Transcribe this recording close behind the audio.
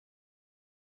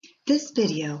This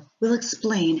video will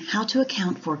explain how to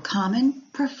account for common,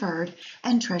 preferred,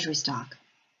 and treasury stock.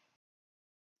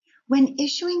 When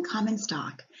issuing common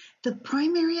stock, the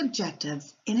primary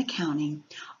objectives in accounting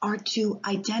are to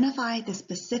identify the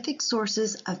specific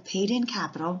sources of paid-in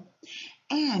capital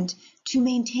and to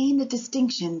maintain the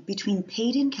distinction between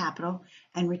paid-in capital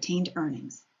and retained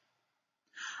earnings.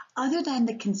 Other than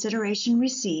the consideration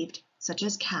received, such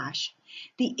as cash,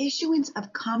 the issuance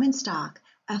of common stock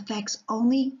affects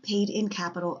only paid-in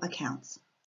capital accounts.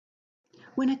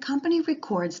 When a company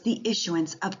records the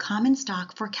issuance of common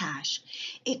stock for cash,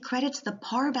 it credits the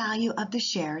par value of the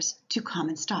shares to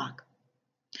common stock.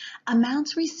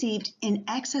 Amounts received in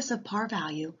excess of par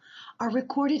value are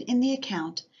recorded in the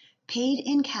account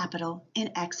paid-in capital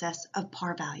in excess of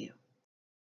par value.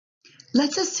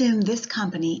 Let's assume this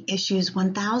company issues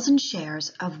 1,000 shares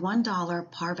of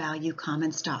 $1 par value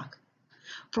common stock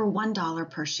for $1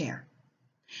 per share.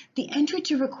 The entry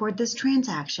to record this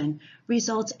transaction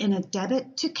results in a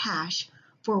debit to cash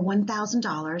for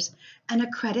 $1,000 and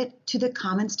a credit to the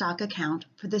common stock account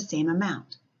for the same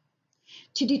amount.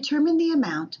 To determine the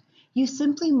amount, you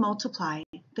simply multiply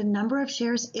the number of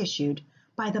shares issued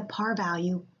by the par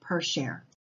value per share.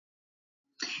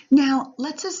 Now,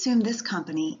 let's assume this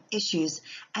company issues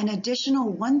an additional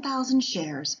 1,000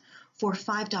 shares for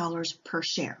 $5 per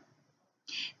share.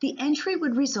 The entry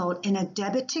would result in a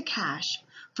debit to cash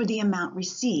for the amount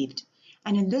received,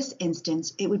 and in this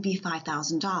instance, it would be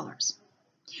 $5,000.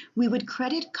 We would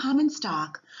credit common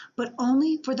stock, but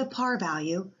only for the par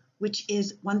value, which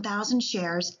is 1,000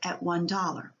 shares at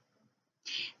 $1.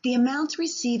 The amounts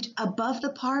received above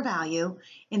the par value,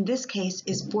 in this case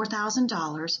is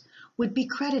 $4,000, would be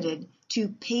credited to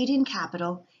paid-in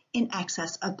capital in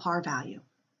excess of par value.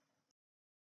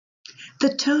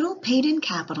 The total paid-in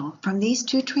capital from these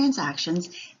two transactions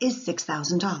is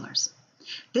 $6,000.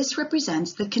 This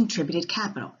represents the contributed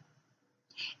capital.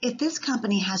 If this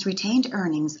company has retained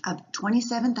earnings of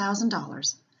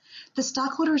 $27,000, the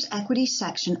stockholders' equity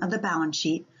section of the balance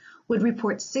sheet would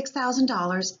report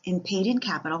 $6,000 in paid-in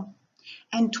capital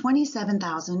and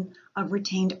 $27,000 of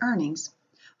retained earnings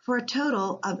for a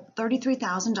total of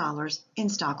 $33,000 in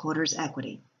stockholders'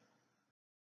 equity.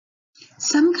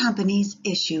 Some companies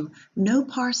issue no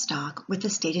par stock with the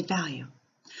stated value.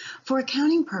 For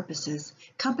accounting purposes,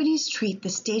 companies treat the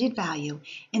stated value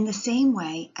in the same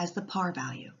way as the par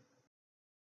value.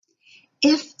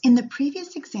 If, in the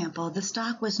previous example, the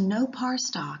stock was no par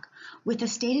stock with a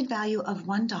stated value of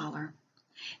 $1,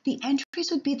 the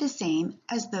entries would be the same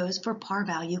as those for par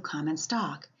value common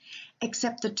stock,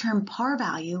 except the term par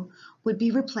value would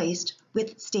be replaced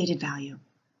with stated value.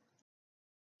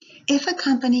 If a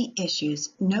company issues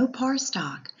no par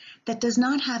stock that does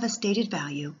not have a stated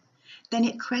value, then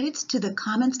it credits to the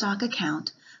common stock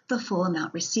account the full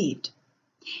amount received.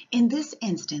 In this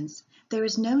instance, there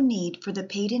is no need for the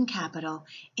paid-in capital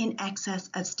in excess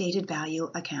of stated value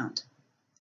account.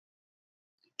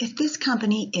 If this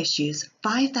company issues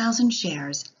 5,000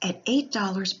 shares at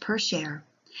 $8 per share,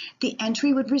 the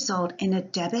entry would result in a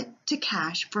debit to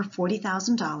cash for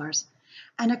 $40,000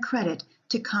 and a credit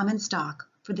to common stock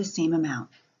for the same amount.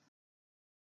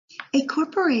 A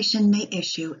corporation may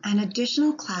issue an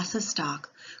additional class of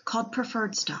stock called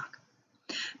preferred stock.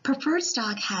 Preferred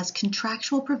stock has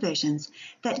contractual provisions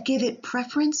that give it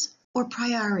preference or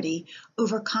priority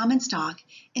over common stock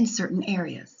in certain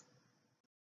areas.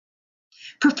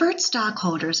 Preferred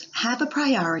stockholders have a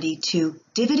priority to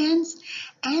dividends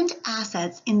and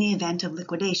assets in the event of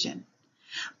liquidation,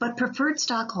 but preferred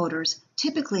stockholders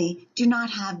typically do not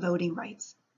have voting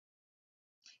rights.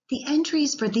 The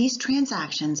entries for these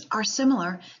transactions are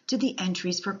similar to the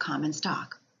entries for common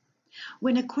stock.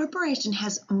 When a corporation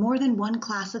has more than one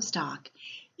class of stock,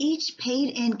 each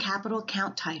paid-in capital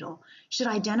account title should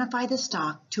identify the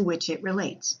stock to which it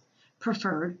relates,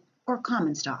 preferred or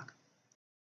common stock.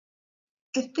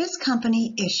 If this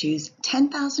company issues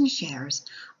 10,000 shares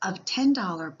of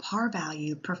 $10 par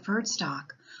value preferred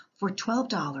stock for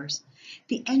 $12,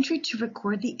 the entry to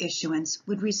record the issuance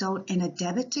would result in a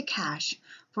debit to cash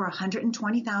for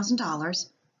 $120,000.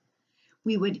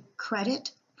 We would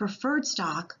credit preferred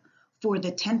stock for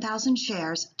the 10,000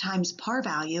 shares times par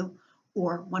value,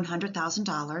 or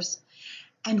 $100,000,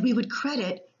 and we would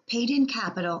credit paid-in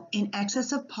capital in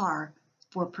excess of par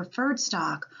for preferred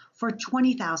stock for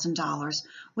 $20,000,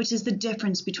 which is the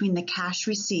difference between the cash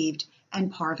received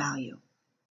and par value.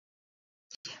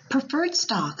 Preferred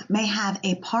stock may have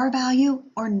a par value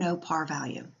or no par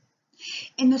value.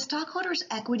 In the stockholders'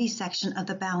 equity section of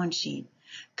the balance sheet,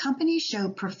 companies show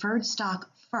preferred stock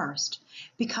first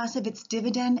because of its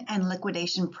dividend and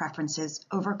liquidation preferences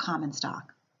over common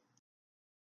stock.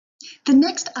 The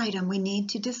next item we need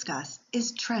to discuss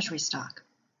is treasury stock.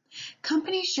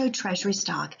 Companies show treasury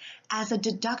stock as a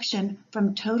deduction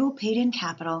from total paid-in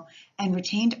capital and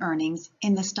retained earnings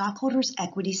in the stockholders'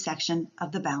 equity section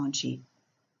of the balance sheet.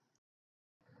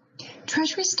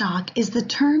 Treasury stock is the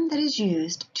term that is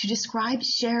used to describe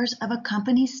shares of a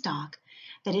company's stock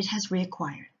that it has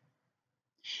reacquired.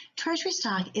 Treasury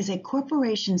stock is a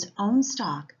corporation's own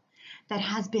stock that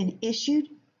has been issued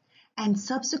and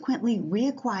subsequently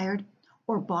reacquired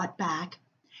or bought back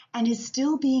and is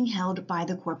still being held by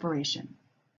the corporation.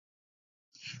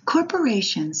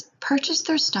 Corporations purchase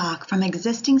their stock from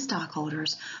existing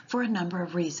stockholders for a number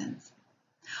of reasons.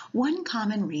 One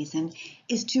common reason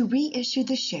is to reissue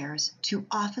the shares to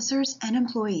officers and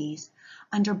employees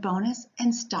under bonus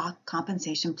and stock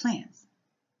compensation plans.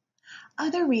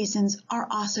 Other reasons are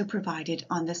also provided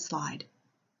on this slide.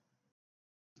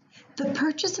 The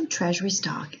purchase of treasury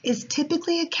stock is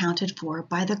typically accounted for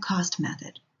by the cost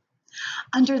method.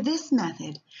 Under this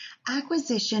method,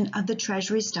 acquisition of the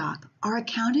treasury stock are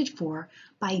accounted for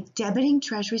by debiting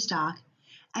treasury stock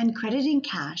and crediting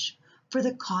cash for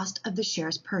the cost of the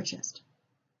shares purchased.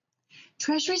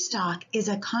 Treasury stock is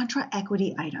a contra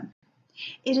equity item.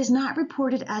 It is not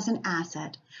reported as an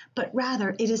asset, but rather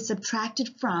it is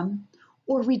subtracted from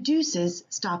or reduces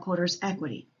stockholders'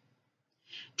 equity.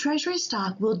 Treasury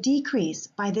stock will decrease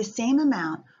by the same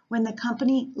amount when the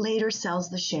company later sells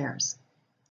the shares.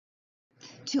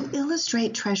 To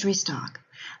illustrate treasury stock,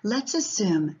 let's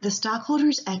assume the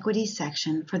stockholders' equity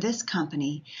section for this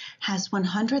company has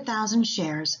 100,000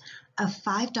 shares of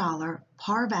 $5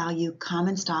 par value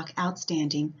common stock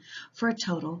outstanding for a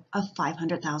total of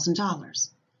 $500,000.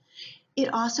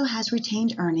 It also has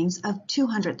retained earnings of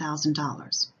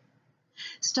 $200,000.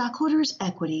 Stockholders'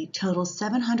 equity totals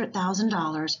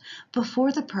 $700,000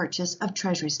 before the purchase of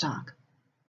treasury stock.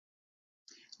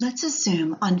 Let's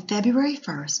assume on February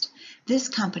 1st, this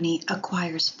company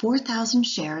acquires 4,000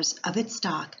 shares of its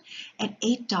stock at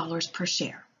 $8 per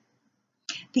share.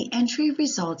 The entry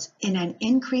results in an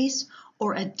increase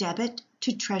or a debit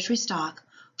to treasury stock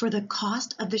for the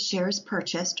cost of the shares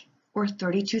purchased, or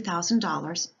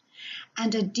 $32,000,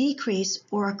 and a decrease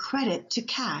or a credit to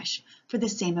cash for the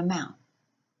same amount.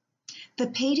 The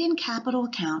paid-in capital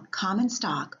account common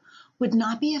stock would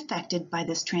not be affected by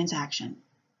this transaction.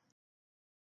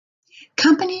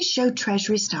 Companies show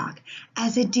treasury stock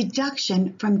as a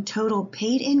deduction from total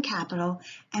paid-in capital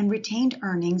and retained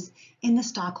earnings in the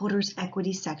stockholders'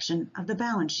 equity section of the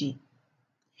balance sheet.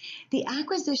 The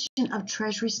acquisition of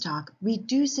treasury stock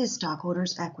reduces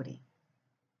stockholders' equity.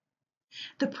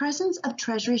 The presence of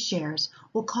treasury shares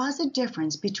will cause a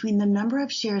difference between the number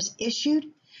of shares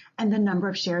issued and the number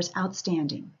of shares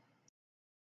outstanding.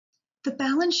 The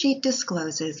balance sheet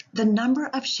discloses the number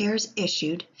of shares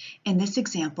issued, in this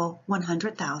example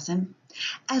 100,000,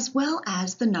 as well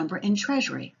as the number in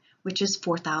treasury, which is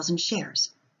 4,000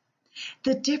 shares.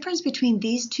 The difference between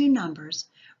these two numbers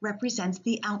represents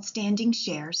the outstanding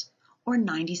shares, or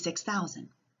 96,000.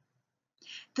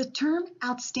 The term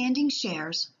outstanding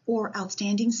shares or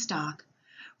outstanding stock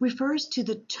refers to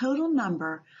the total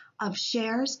number of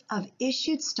shares of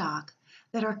issued stock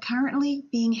that are currently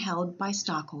being held by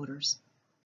stockholders.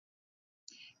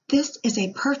 This is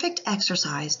a perfect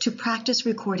exercise to practice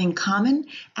recording common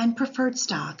and preferred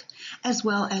stock as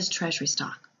well as treasury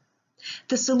stock.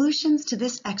 The solutions to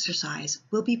this exercise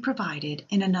will be provided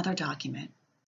in another document.